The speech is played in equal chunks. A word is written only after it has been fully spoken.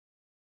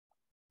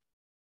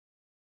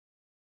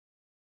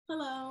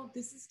Hello,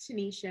 this is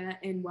Tanisha,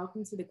 and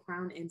welcome to the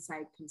Crown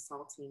Insight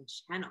Consulting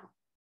channel.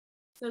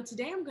 So,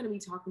 today I'm going to be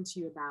talking to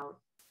you about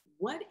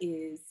what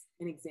is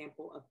an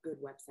example of good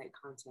website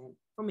content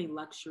from a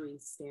luxury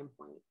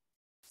standpoint.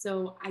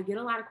 So, I get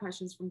a lot of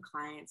questions from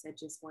clients that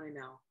just want to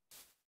know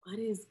what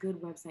is good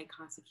website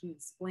content? Can you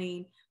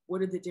explain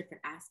what are the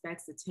different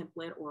aspects, the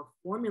template or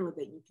formula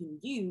that you can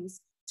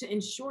use to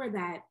ensure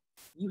that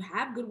you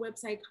have good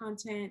website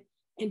content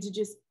and to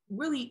just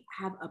really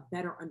have a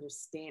better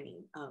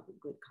understanding of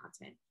good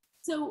content.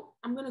 So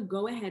I'm going to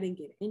go ahead and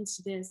get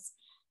into this.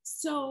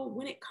 So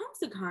when it comes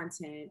to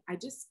content, I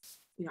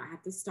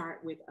have to start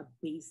with a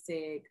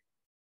basic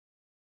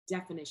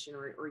definition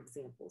or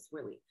examples,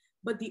 really.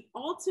 But the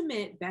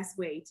ultimate best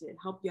way to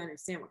help you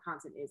understand what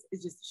content is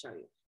just to show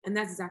you. And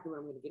that's exactly what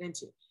I'm going to get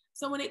into.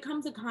 So when it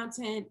comes to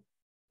content,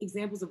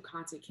 examples of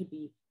content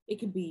it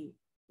could be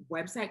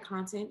website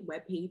content,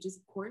 web pages,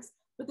 of course,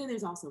 but then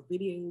there's also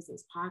videos,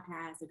 there's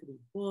podcasts, there could be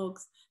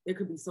books, there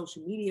could be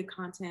social media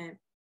content,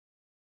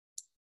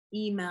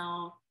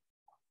 email,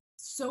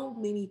 so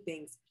many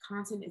things.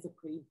 Content is a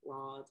pretty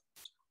broad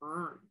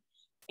term.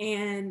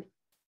 And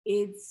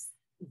it's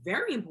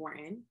very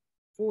important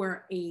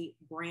for a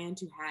brand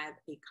to have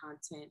a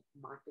content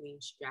marketing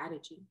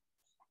strategy.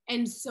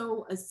 And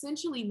so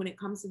essentially, when it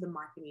comes to the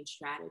marketing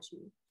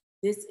strategy,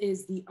 this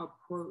is the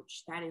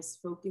approach that is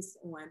focused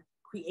on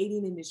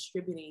creating and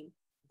distributing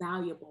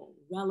valuable,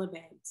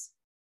 relevant,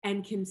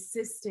 and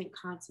consistent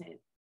content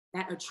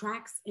that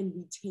attracts and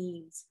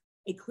retains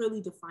a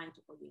clearly defined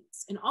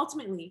audience. And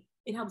ultimately,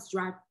 it helps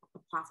drive a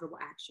profitable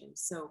action.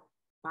 So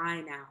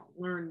buy now,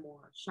 learn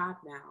more,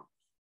 shop now.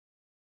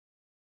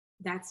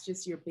 That's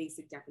just your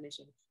basic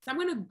definition. So I'm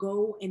going to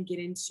go and get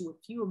into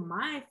a few of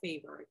my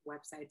favorite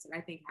websites that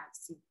I think have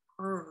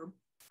superb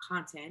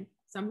content.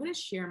 So I'm going to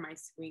share my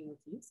screen with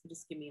you. So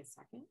just give me a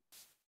second.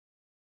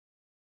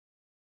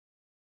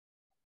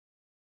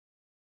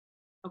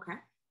 Okay.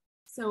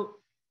 So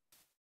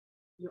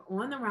you're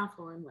on the Ralph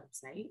Lauren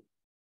website,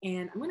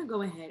 and I'm going to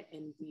go ahead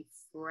and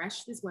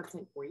refresh this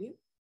website for you.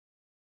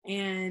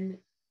 And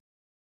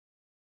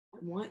I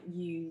want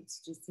you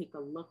to just take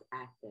a look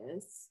at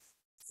this.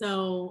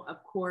 So,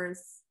 of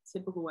course,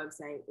 typical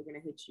website, they're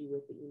going to hit you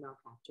with the email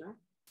captcha.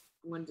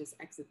 I'm going to just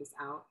exit this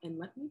out and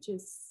let me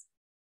just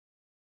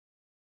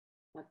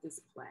let this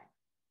play.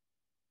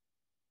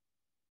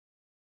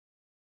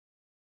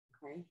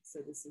 Okay,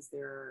 so this is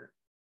their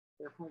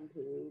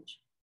homepage.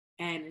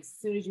 And as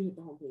soon as you hit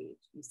the homepage,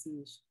 you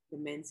see the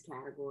men's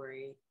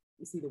category,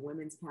 you see the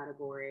women's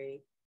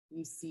category,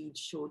 you see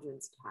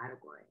children's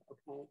category,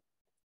 okay?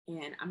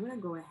 And I'm gonna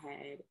go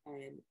ahead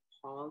and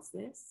pause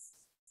this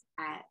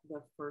at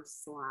the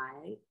first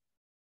slide.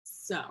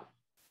 So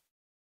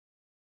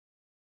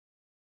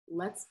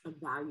let's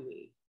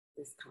evaluate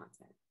this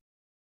content.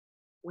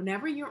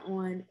 Whenever you're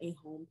on a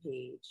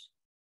homepage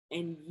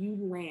and you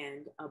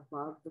land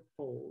above the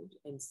fold,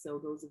 and so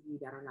those of you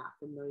that are not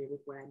familiar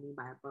with what I mean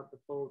by above the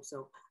fold,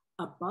 so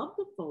above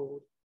the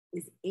fold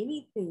is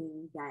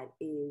anything that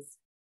is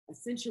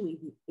essentially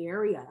the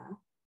area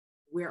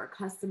where a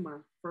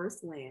customer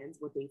first lands,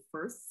 what they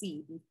first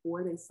see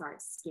before they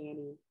start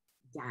scanning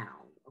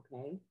down,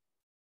 okay?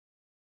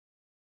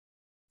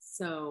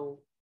 So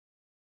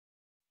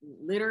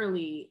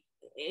literally,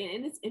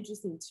 and it's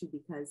interesting too,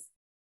 because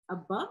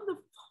above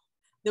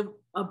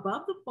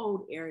the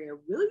fold area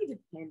really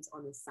depends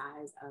on the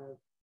size of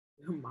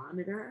your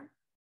monitor,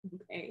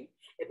 okay?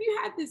 If you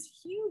have this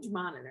huge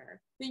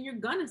monitor, then you're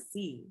gonna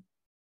see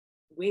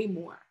way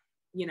more,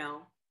 you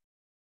know?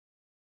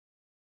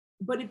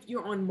 But if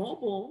you're on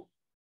mobile,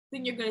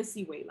 then you're gonna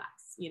see way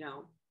less, you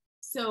know?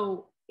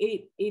 So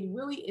it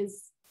really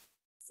is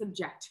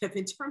subjective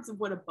in terms of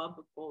what above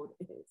the fold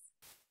is.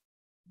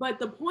 But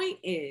the point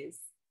is,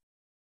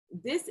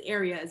 this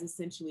area is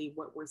essentially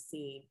what we're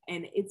seeing.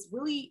 And it's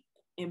really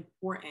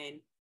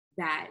important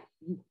that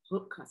you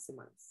hook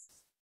customers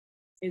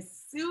as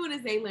soon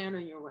as they land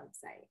on your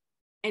website.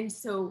 And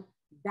so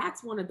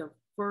that's one of the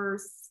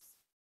first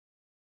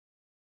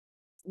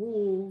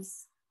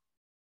rules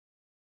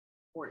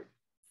or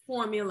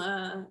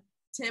formula,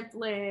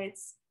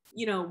 templates,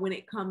 you know, when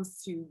it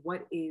comes to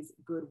what is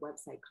good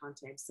website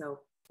content. So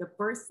the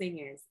first thing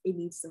is it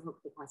needs to hook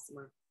the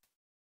customer.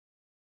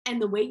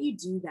 And the way you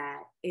do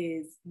that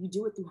is you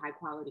do it through high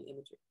quality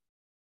imagery.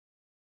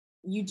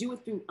 You do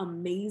it through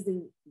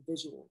amazing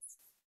visuals.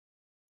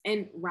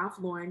 And Ralph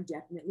Lauren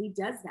definitely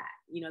does that.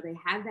 You know, they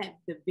have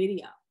the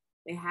video.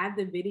 They have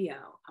the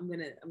video. I'm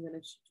gonna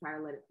try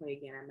to let it play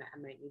again. I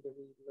might need to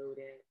reload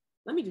it.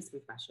 Let me just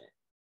refresh it.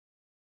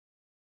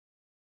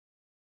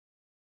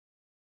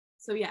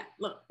 So yeah,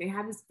 look, they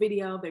have this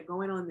video. They're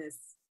going on this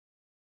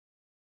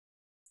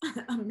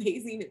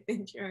amazing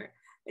adventure.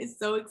 It's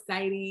so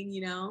exciting,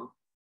 you know.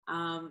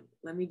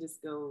 Let me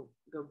just go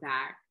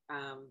back.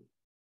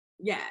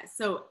 Yeah,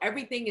 so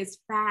everything is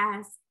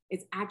fast,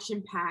 it's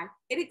action-packed,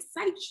 it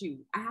excites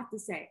you, I have to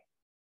say.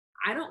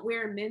 I don't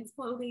wear men's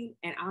clothing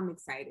and I'm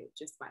excited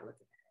just by looking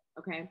at it,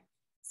 okay?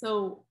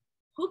 So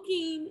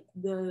hooking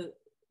the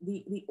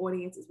the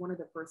audience is one of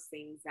the first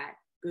things that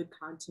good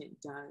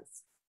content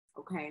does.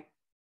 Okay.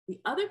 The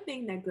other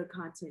thing that good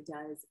content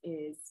does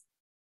is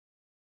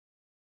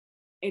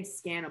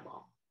it's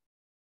scannable.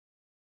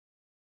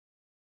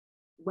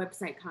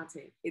 Website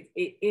content,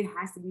 it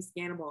has to be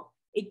scannable.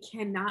 It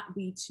cannot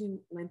be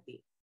too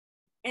lengthy.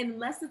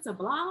 Unless it's a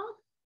blog,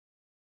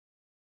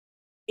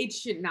 it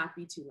should not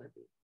be too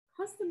lengthy.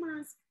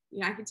 Customers,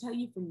 I can tell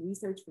you from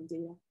research, from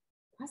data,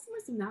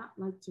 customers do not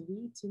like to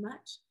read too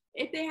much.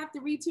 If they have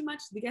to read too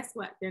much, guess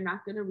what? They're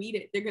not going to read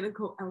it. They're going to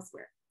go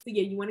elsewhere. So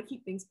yeah, you want to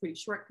keep things pretty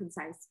short,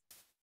 concise,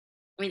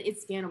 and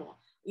it's scannable.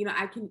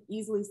 I can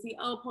easily see,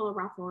 oh, Polo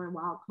Ralph Lauren,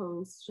 Wild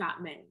Coast, Shop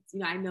Men's.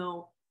 I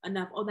know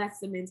enough. Oh, that's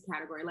the men's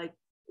category. Like,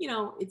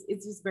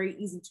 it's just very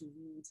easy to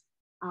read.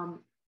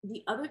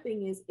 The other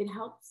thing is it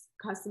helps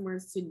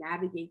customers to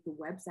navigate the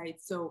website.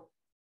 So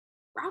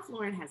Ralph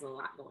Lauren has a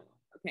lot going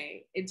on,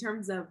 okay, in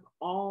terms of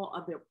all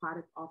of their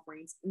product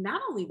offerings.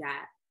 Not only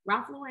that,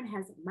 Ralph Lauren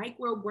has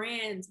micro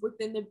brands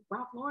within the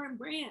Ralph Lauren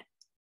brand,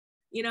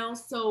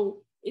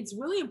 so it's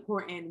really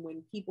important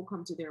when people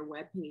come to their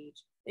webpage,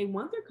 they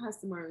want their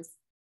customers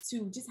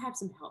to just have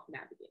some help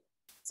navigating.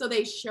 So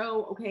they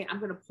show, okay, I'm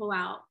going to pull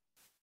out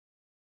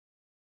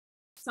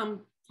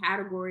some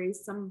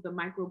categories, some of the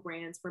micro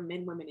brands for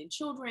men, women, and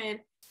children,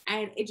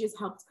 and it just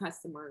helps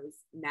customers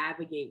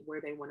navigate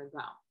where they want to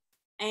go.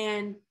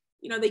 And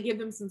they give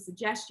them some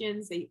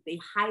suggestions. They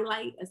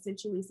highlight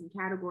essentially some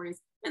categories,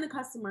 and the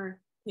customer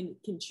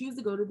can choose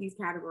to go to these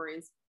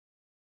categories,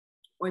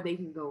 or they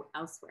can go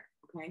elsewhere.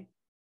 Okay.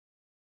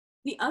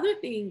 The other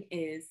thing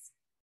is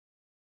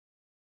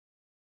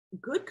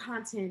good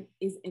content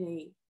is in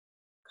a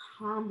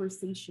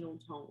conversational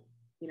tone.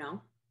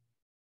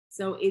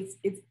 So it's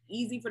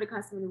easy for the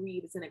customer to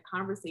read. It's in a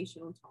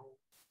conversational tone.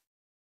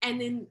 And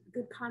then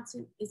good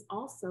content is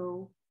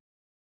also,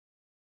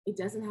 it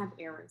doesn't have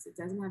errors. It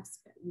doesn't have,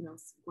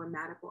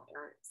 grammatical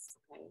errors.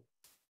 Okay.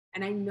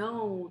 And I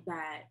know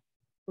that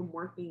from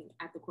working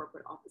at the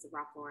corporate office of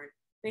Ralph Lauren,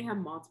 they have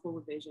multiple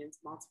revisions,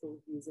 multiple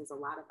reviews. There's a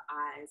lot of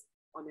eyes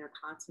on their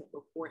content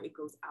before it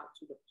goes out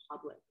to the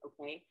public.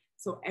 Okay.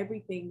 So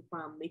everything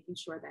from making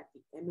sure that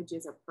the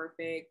images are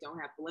perfect, don't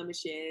have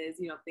blemishes,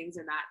 things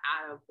are not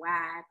out of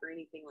whack or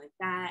anything like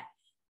that.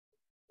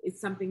 It's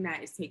something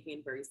that is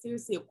taken very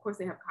seriously. Of course,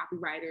 they have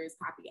copywriters,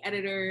 copy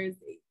editors.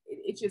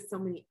 It's just so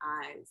many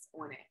eyes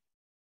on it.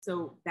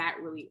 So that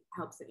really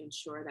helps to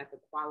ensure that the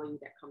quality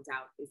that comes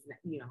out is,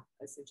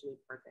 essentially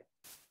perfect.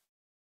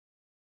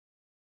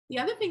 The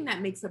other thing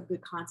that makes up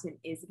good content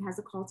is it has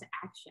a call to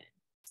action.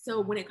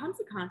 So when it comes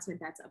to content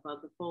that's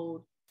above the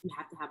fold, you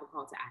have to have a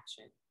call to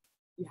action.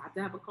 You have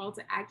to have a call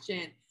to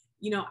action.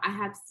 I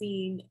have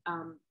seen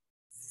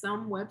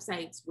some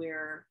websites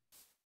where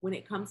when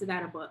it comes to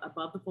that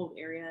above the fold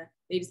area,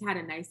 they just had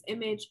a nice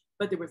image,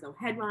 but there was no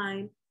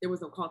headline, there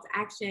was no call to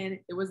action,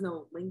 there was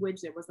no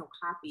language, there was no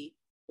copy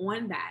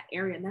on that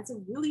area. And that's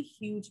a really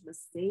huge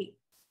mistake.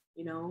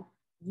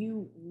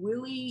 You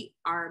really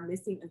are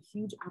missing a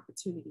huge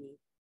opportunity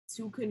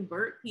to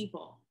convert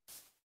people,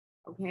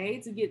 okay,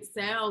 to get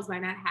sales by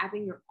not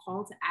having your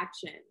call to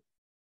action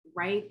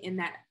right in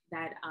that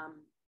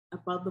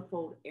above the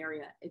fold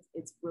area.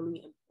 It's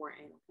really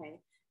important, okay?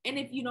 And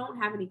if you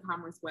don't have an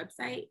e-commerce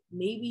website,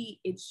 maybe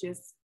it's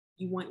just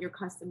you want your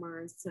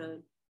customers to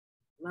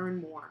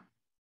learn more,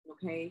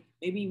 okay?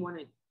 Maybe you want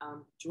to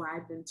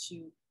drive them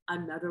to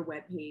another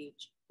web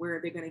page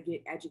where they're going to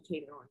get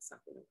educated on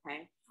something,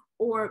 okay?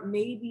 Or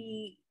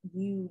maybe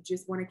you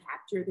just want to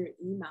capture their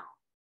email.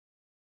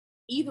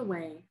 Either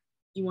way,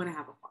 you want to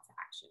have a call to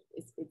action.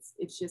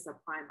 It's just a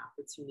prime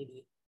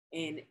opportunity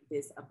in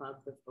this above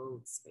the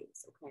fold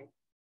space, okay?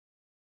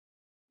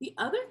 The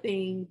other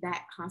thing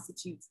that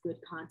constitutes good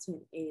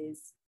content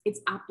is it's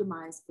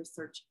optimized for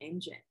search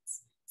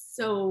engines.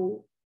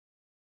 So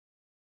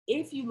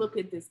if you look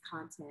at this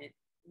content,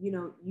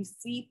 you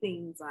see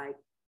things like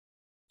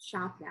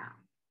shop now,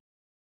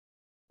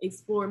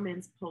 explore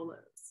men's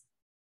polos,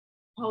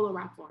 Polo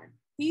Ralph Lauren.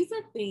 These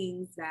are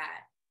things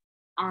that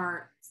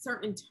are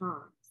certain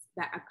terms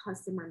that a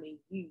customer may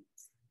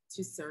use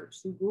to search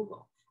through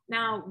Google.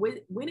 Now,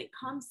 when it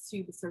comes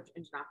to the search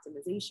engine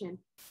optimization,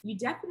 you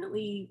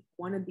definitely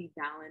want to be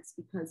balanced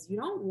because you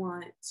don't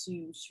want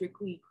to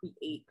strictly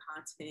create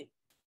content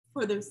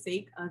for the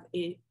sake of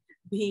it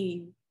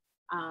being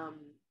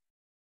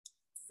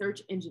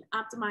search engine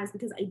optimized,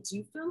 because I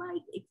do feel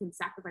like it can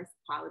sacrifice the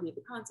quality of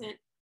the content,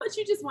 but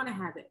you just want to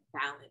have it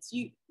balanced.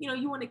 You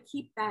want to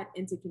keep that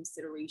into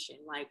consideration.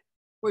 Like,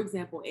 for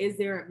example, is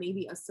there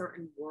maybe a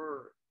certain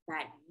word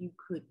that you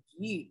could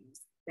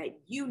use that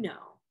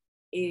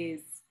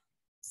is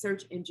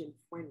search engine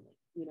friendly?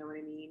 You know what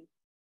I mean?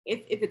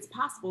 If it's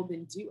possible,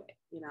 then do it,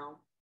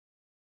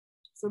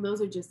 So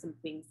those are just some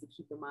things to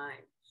keep in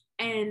mind.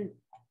 And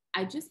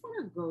I just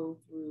want to go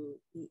through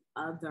the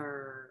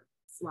other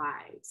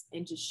slides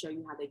and just show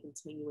you how they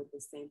continue with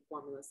the same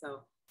formula.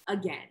 So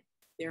again,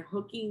 they're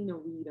hooking the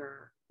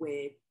reader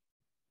with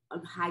a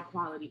high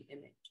quality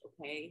image,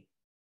 okay?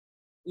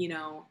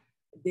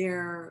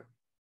 They're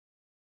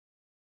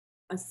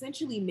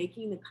essentially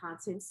making the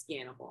content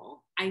scannable.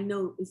 I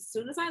know as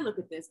soon as I look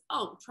at this,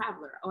 oh,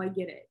 traveler, oh, I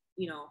get it.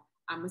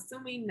 I'm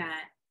assuming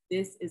that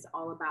this is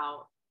all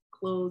about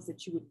clothes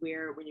that you would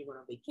wear when you're going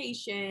on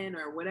vacation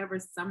or whatever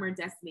summer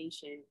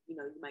destination, you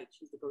might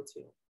choose to go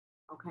to.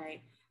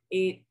 Okay.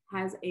 It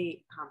has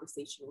a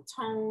conversational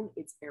tone.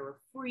 It's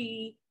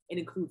error-free. It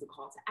includes a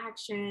call to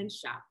action,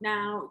 shop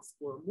now,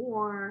 explore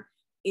more.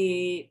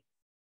 It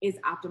is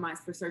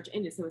optimized for search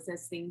engines. So it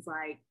says things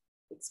like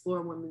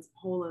explore women's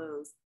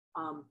polos,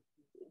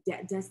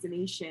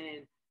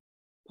 destination,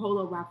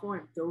 Polo, Ralph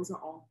Lauren. Those are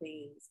all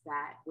things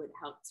that would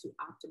help to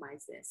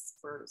optimize this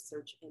for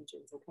search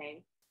engines,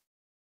 okay?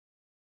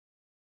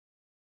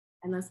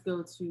 And let's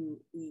go to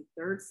the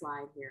third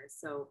slide here.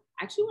 So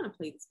I actually want to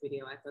play this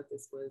video. I thought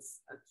this was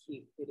a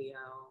cute video.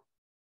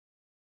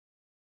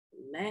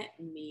 It's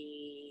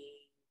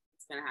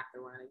gonna have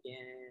to run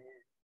again.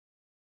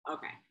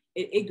 Okay,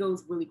 it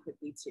goes really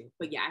quickly too.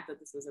 But yeah, I thought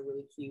this was a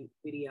really cute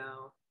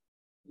video.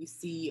 You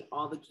see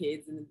all the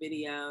kids in the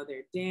video,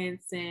 they're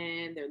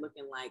dancing, they're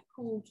looking like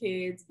cool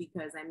kids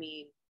because I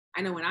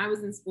know when I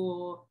was in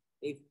school,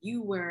 if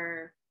you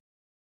were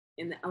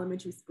in the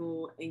elementary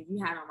school and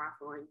you had on Ralph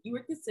Lauren, you were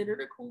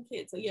considered a cool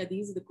kid. So yeah,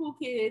 these are the cool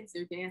kids,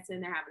 they're dancing,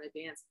 they're having a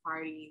dance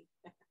party.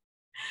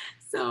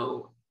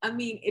 So,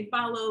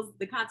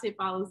 the content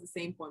follows the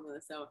same formula.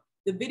 So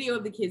the video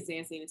of the kids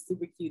dancing is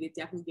super cute. It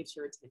definitely gets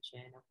your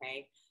attention,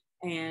 okay?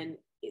 And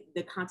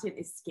the content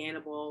is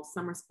scannable,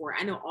 summer sport.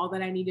 I know all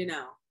that I need to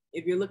know.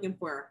 If you're looking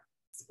for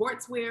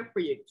sportswear for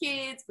your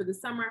kids for the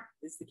summer,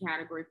 this is the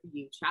category for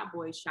you. Shop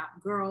boys,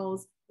 shop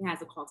girls. It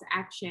has a call to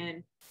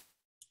action.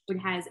 It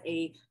has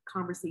a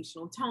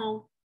conversational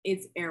tone.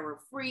 It's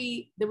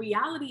error-free. The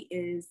reality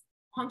is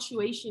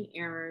punctuation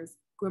errors,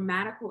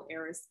 grammatical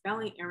errors,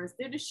 spelling errors,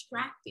 they're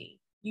distracting.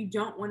 You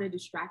don't want to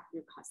distract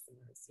your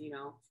customers,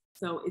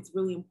 So it's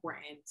really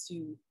important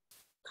to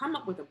come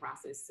up with a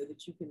process so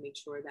that you can make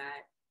sure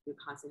that your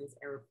content is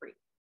error-free.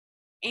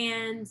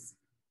 And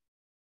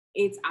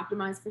it's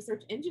optimized for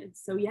search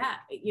engines. So yeah,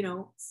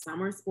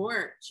 summer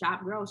sport,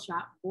 shop girls,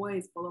 shop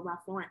boys, Polo,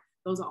 Ralph Lauren.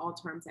 Those are all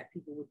terms that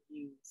people would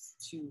use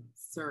to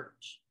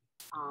search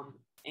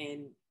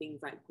and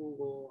things like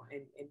Google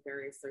and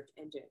various search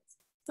engines.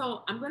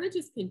 So I'm going to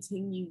just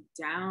continue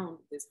down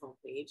this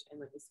homepage and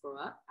let me scroll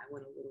up. I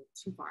went a little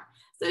too far.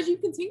 So as you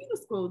continue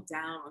to scroll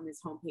down on this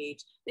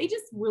homepage,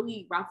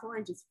 Ralph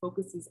Lauren just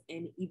focuses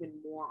in even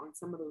more on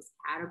some of those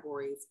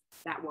categories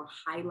that were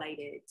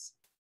highlighted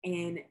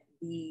in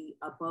the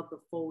above the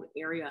fold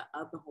area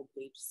of the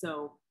homepage.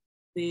 So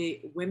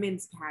the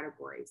women's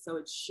category. So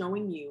it's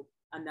showing you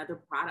another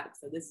product.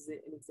 So this is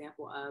an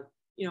example of,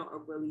 a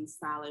really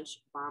stylish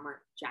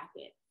bomber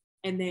jacket.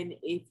 And then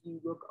if you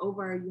look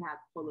over, you have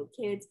Polo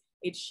Kids.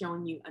 It's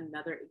showing you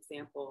another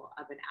example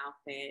of an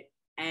outfit.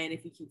 And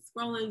if you keep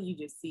scrolling, you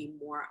just see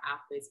more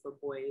outfits for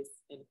boys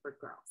and for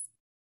girls.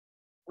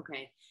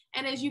 Okay.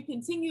 And as you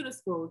continue to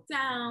scroll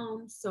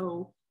down,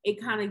 so it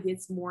kind of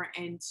gets more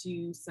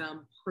into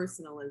some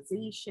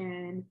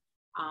personalization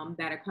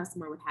that a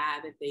customer would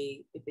have if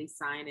they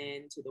sign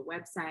in to the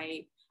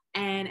website.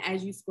 And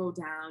as you scroll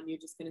down, you're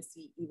just going to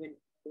see even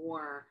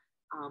more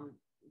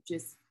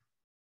just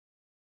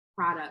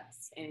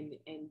products and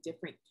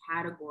different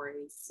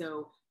categories.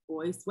 So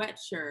boys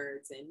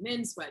sweatshirts and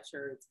men's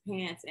sweatshirts,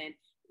 pants. And,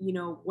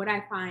 what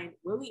I find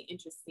really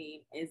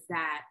interesting is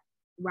that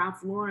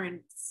Ralph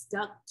Lauren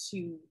stuck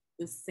to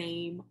the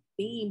same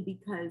theme,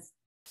 because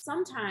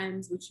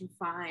sometimes what you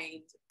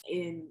find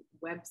in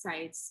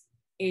websites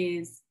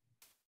is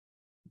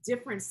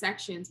different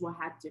sections will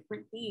have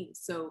different themes.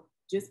 So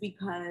just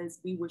because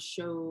we were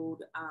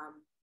showed,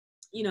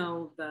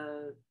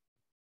 the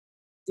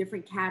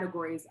different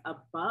categories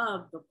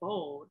above the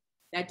fold,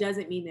 that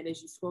doesn't mean that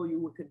as you scroll, you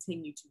will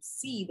continue to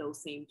see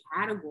those same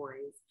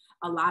categories.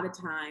 A lot of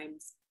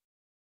times,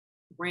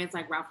 brands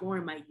like Ralph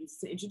Lauren might use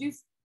to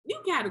introduce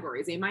new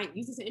categories. They might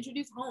use it to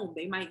introduce home.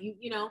 They might use,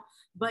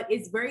 but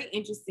it's very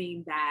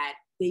interesting that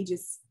they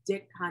just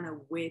stick kind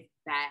of with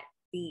that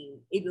theme,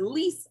 at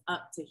least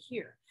up to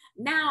here.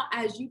 Now,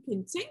 as you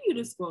continue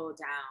to scroll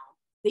down,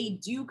 they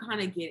do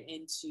kind of get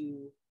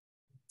into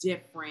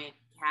different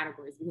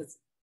categories, because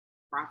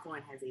Ralph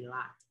Lauren has a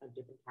lot of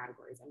different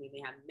categories.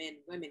 They have men,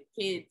 women,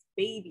 kids,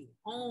 baby,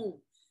 home.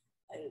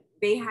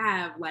 They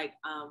have like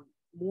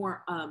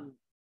more,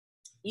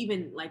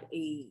 even like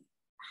a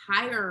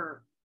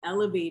higher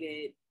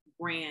elevated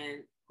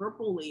brand,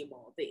 Purple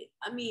Label. They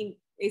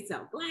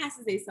sell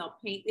glasses, they sell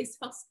paint, they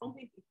sell so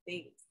many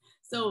things.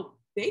 So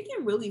they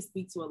can really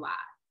speak to a lot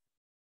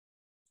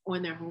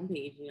on their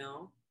homepage,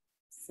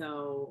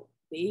 So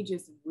they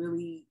just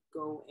really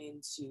go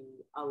into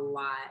a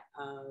lot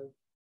of,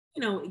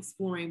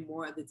 exploring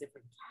more of the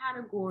different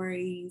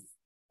categories,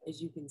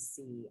 as you can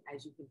see,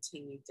 as you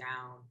continue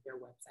down their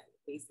website.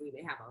 Basically,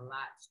 they have a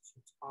lot to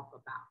talk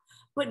about.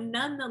 But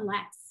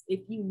nonetheless,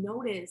 if you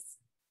notice,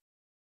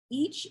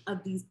 each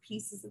of these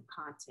pieces of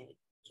content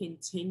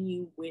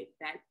continue with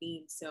that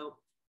theme. So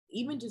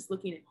even just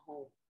looking at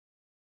home,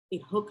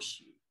 it hooks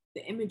you.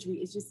 The imagery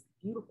is just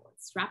beautiful.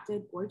 It's drop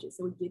dead gorgeous.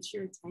 So it gets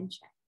your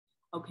attention.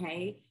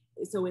 Okay.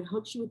 So it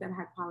hooks you with that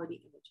high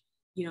quality image.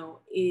 You know,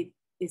 it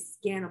is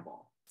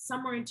scannable.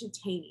 Summer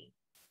entertaining.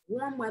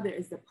 Warm weather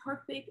is the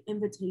perfect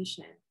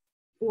invitation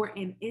for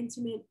an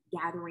intimate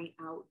gathering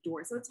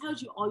outdoors. So it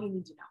tells you all you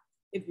need to know.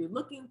 If you're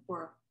looking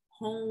for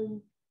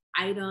home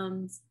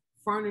items,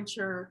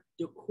 furniture,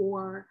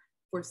 decor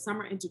for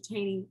summer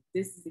entertaining,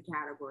 this is the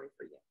category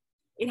for you.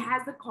 It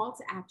has the call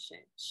to action,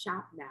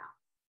 shop now.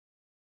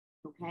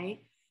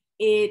 Okay.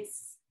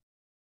 It's,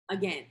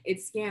 again,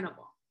 it's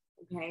scannable.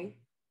 Okay.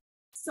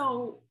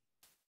 So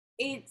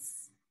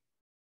it's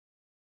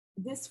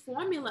this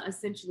formula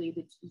essentially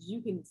that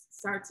you can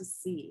start to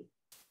see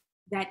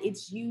that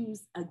it's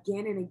used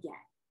again and again.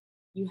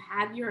 You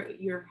have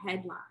your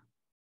headline,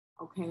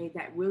 okay,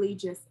 that really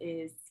just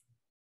is,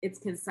 it's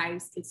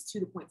concise, it's to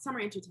the point, summer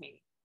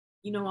entertaining.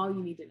 You know all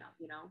you need to know,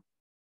 you know?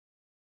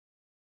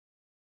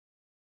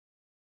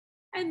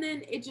 And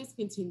then it just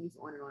continues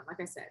on and on.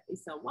 Like I said, they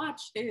sell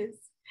watches.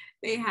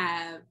 They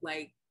have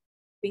like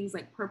things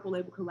like Purple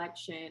Label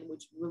Collection,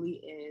 which really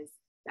is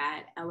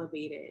that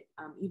elevated,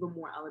 even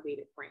more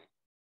elevated brand.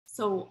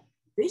 So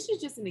this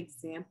is just an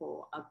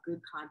example of good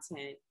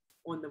content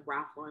on the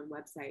Ralph Lauren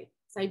website.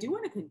 So I do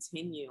want to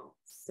continue.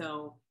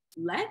 So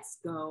let's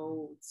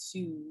go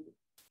to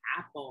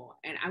Apple,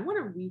 and I want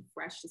to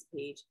refresh this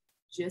page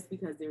just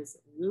because there's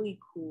really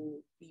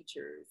cool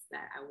features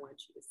that I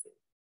want you to see.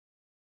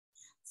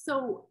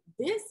 So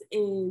this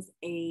is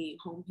a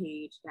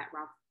homepage that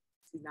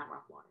not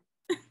Ralph Lauren.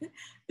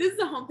 This is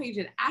a homepage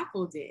that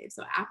Apple did.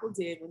 So Apple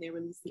did when they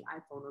released the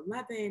iPhone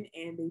 11,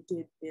 and they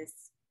did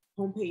this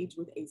homepage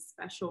with a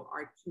special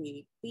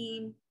arcade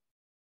theme.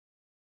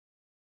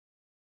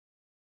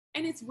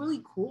 And it's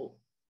really cool.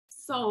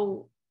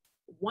 So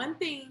one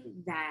thing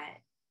that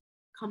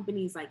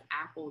companies like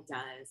Apple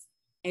does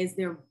is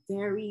they're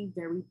very,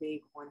 very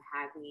big on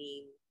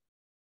having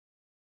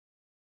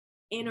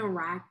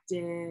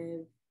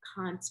interactive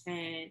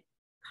content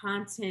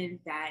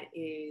that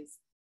is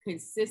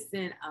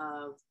consistent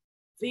of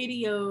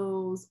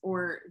videos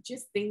or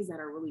just things that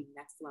are really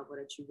next level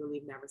that you really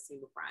have never seen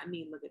before. I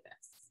mean, look at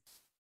this.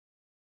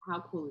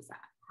 How cool is that?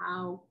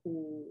 How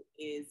cool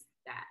is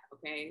that?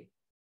 Okay.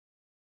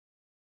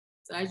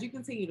 So as you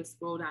continue to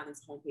scroll down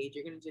this homepage,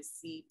 you're going to just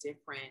see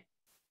different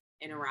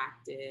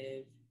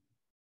interactive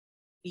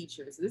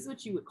features. So this is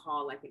what you would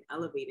call like an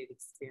elevated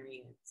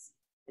experience,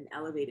 an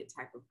elevated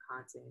type of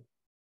content.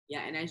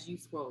 Yeah, and as you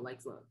scroll,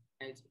 like look,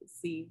 as you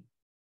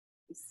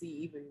see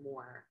even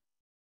more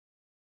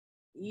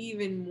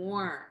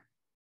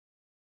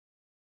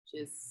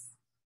just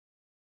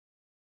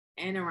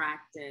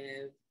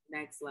interactive,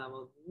 next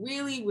level.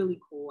 Really, really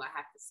cool, I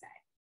have to say.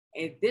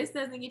 If this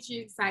doesn't get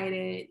you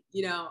excited,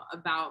 you know,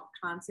 about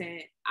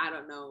content, I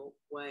don't know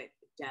what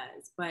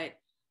does. But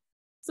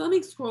so let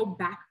me scroll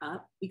back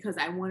up because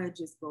I want to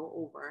just go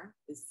over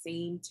the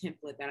same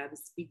template that I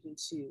was speaking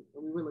to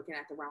when we were looking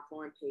at the Ralph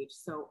Lauren page.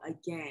 So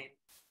again,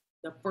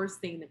 the first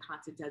thing the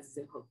content does is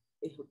it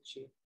hooks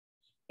you.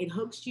 It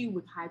hooks you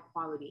with high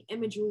quality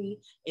imagery.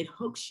 It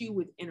hooks you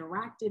with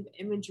interactive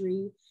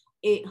imagery.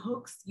 It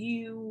hooks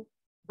you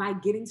by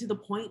getting to the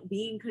point,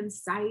 being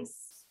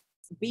concise,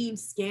 being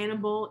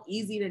scannable,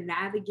 easy to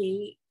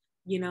navigate,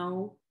 you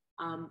know,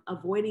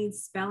 avoiding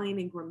spelling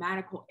and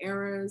grammatical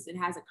errors. It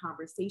has a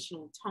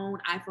conversational tone,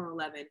 iPhone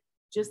 11,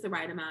 just the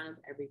right amount of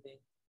everything,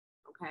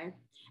 okay?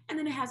 And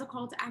then it has a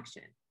call to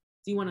action.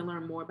 Do you want to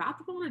learn more about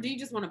the phone or do you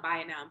just want to buy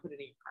it now and put it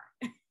in your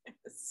cart?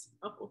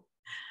 So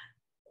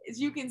as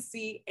you can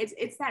see,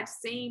 it's that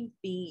same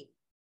theme.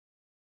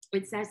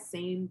 It's that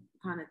same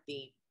kind of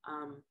theme.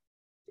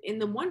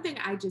 And the one thing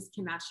I just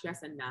cannot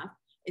stress enough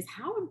is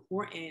how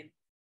important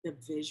the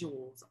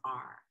visuals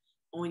are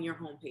on your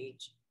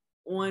homepage,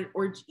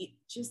 or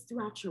just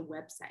throughout your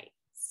website,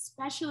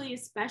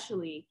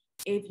 especially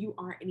if you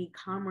are an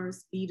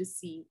e-commerce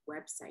B2C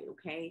website,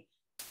 okay?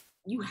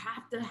 You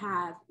have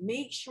to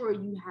make sure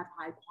you have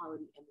high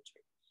quality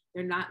imagery.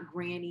 They're not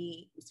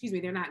grainy,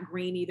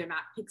 they're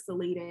not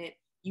pixelated.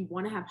 You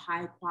want to have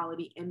high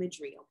quality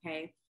imagery,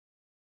 okay?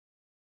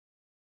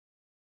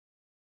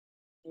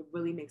 It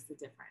really makes the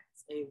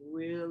difference. It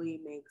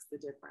really makes the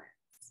difference.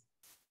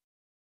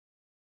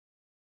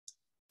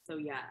 So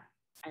yeah,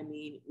 I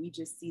mean, we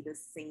just see the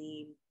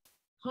same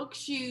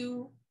hooks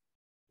you,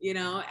 you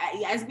know,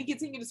 as we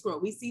continue to scroll,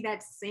 we see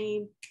that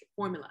same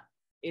formula.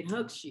 It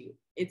hooks you.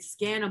 It's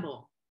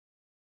scannable,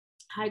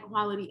 high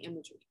quality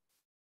imagery,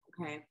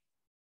 okay?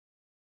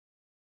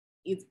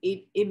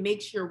 It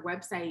makes your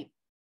website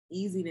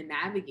easy to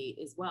navigate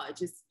as well. It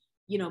just,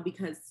 you know,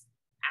 because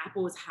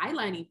Apple is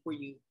highlighting for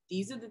you,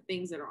 these are the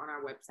things that are on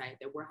our website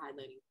that we're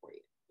highlighting for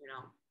you, you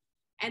know?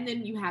 And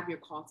then you have your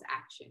call to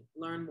action,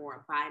 learn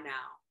more, buy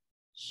now,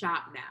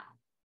 shop now,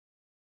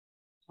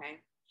 okay?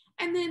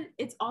 And then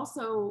it's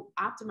also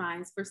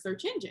optimized for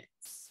search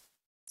engines.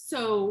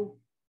 So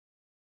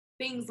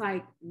things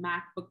like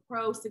MacBook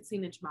Pro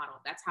 16-inch model,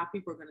 that's how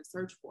people are gonna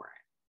search for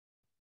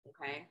it,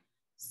 okay?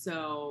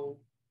 So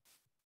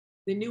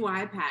the new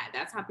iPad,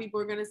 that's how people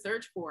are gonna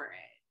search for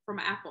it from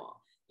Apple,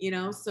 you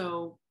know?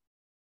 So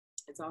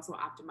it's also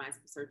optimized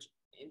for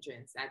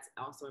entrance. That's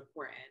also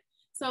important.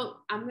 So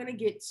I'm going to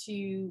get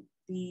to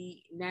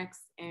the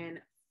next and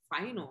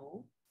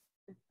final,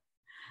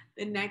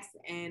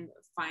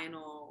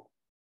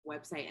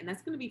 website, and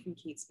that's going to be from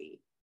Kate Spade.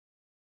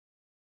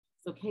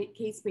 So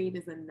Kate Spade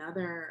is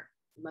another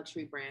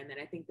luxury brand that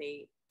I think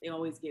they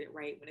always get it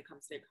right when it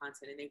comes to their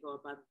content, and they go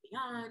above and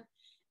beyond.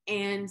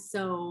 And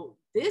so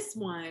this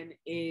one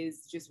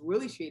is just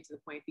really straight to the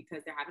point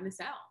because they're having a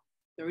sale,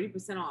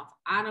 30% off.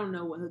 I don't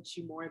know what hooks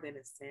you more than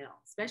a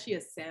sale, especially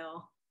a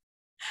sale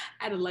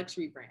at a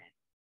luxury brand.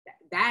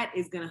 That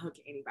is going to hook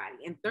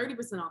anybody. And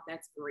 30% off,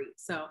 that's great.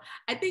 So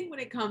I think when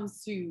it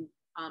comes to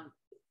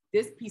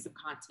this piece of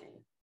content,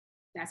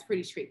 that's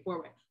pretty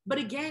straightforward. But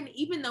again,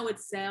 even though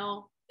it's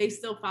sale, they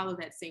still follow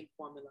that same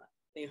formula.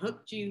 They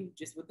hooked you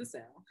just with the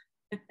sale.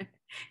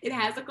 It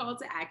has a call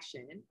to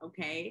action,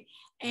 okay?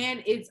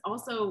 And it's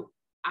also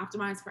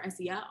optimized for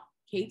SEO.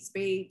 Kate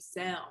Spade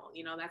sell,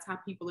 that's how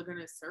people are going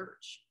to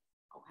search,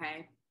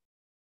 okay?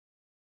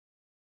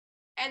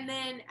 And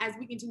then as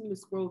we continue to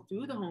scroll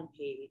through the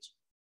homepage,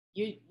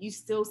 you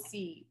still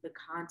see the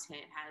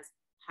content has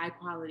high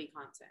quality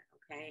content,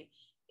 okay?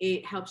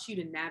 It helps you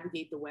to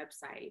navigate the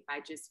website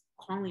by just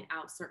calling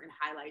out certain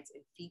highlights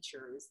and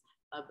features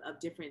of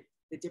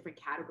the different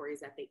categories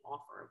that they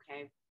offer,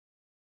 okay?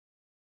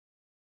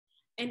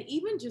 And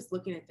even just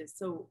looking at this,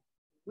 so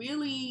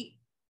really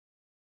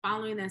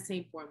following that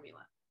same formula,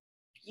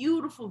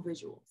 beautiful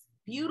visuals,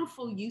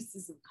 beautiful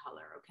uses of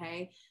color,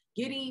 okay?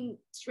 Getting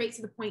straight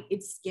to the point,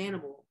 it's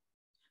scannable.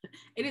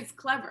 And it's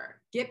clever.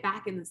 Get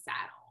back in the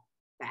saddle.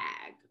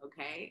 Bag,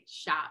 okay?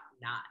 Shop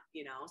not,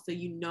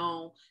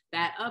 so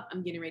that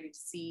I'm getting ready to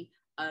see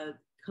a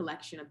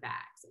collection of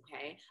bags,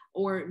 okay?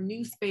 Or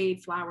new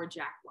spade flower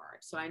jacquard.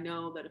 So I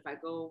know that if I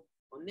go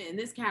in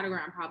this category,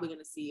 I'm probably going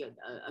to see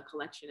a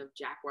collection of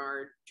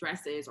jacquard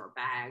dresses or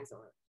bags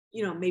or,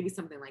 maybe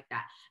something like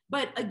that.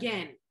 But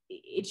again,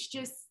 it's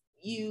just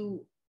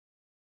you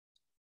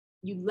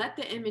let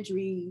the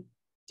imagery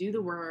do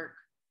the work.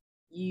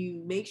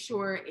 You make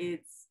sure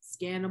it's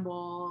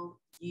scannable.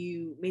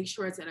 You make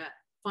sure it's in a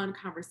fun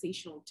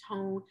conversational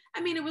tone.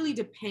 I mean, it really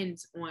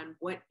depends on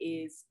what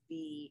is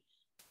the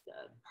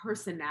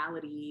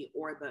personality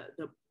or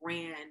the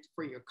brand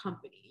for your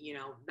company.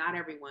 Not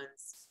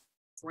everyone's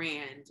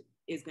brand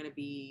is going to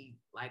be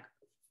like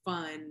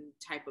fun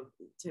type of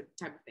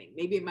thing.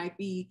 Maybe it might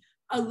be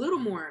a little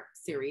more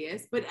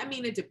serious, but I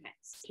mean, it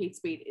depends. Kate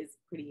Spade is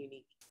pretty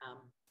unique.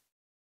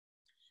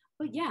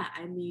 But yeah,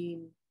 I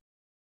mean,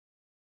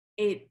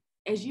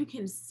 as you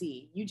can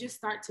see, you just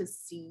start to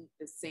see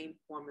the same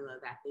formula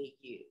that they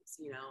use,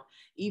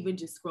 even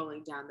just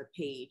scrolling down the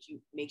page, you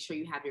make sure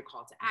you have your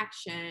call to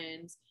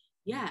actions.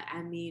 Yeah,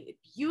 I mean,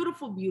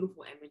 beautiful,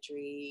 beautiful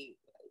imagery.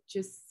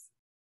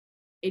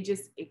 It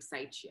just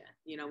excites you,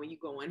 when you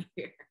go in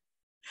here.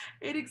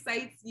 It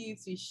excites you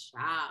to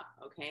shop,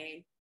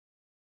 okay?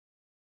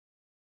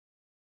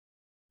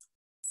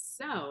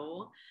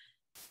 So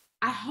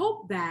I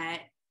hope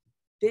that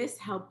this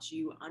helped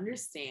you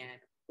understand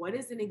what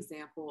is an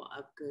example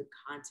of good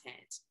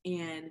content,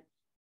 and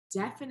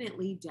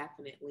definitely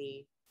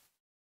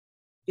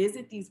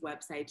visit these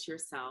websites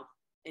yourself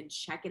and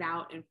check it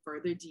out in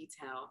further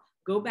detail.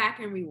 Go back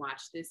and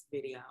rewatch this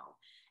video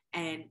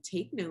and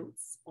take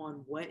notes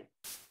on what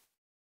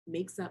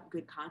makes up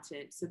good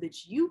content so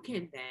that you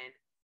can then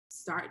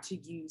start to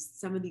use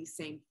some of these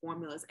same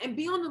formulas and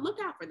be on the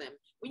lookout for them.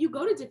 When you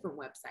go to different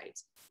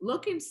websites,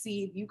 look and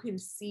see if you can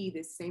see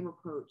this same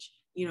approach,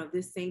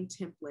 this same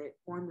template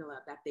formula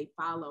that they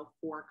follow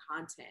for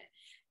content.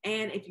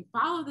 And if you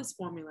follow this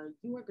formula,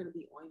 you are going to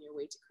be on your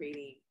way to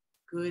creating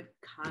good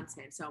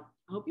content. So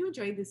I hope you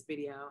enjoyed this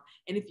video.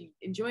 And if you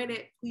enjoyed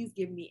it, please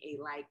give me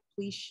a like.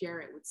 Please share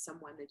it with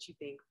someone that you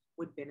think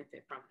would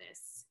benefit from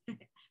this.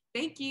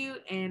 Thank you,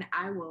 and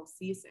I will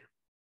see you soon.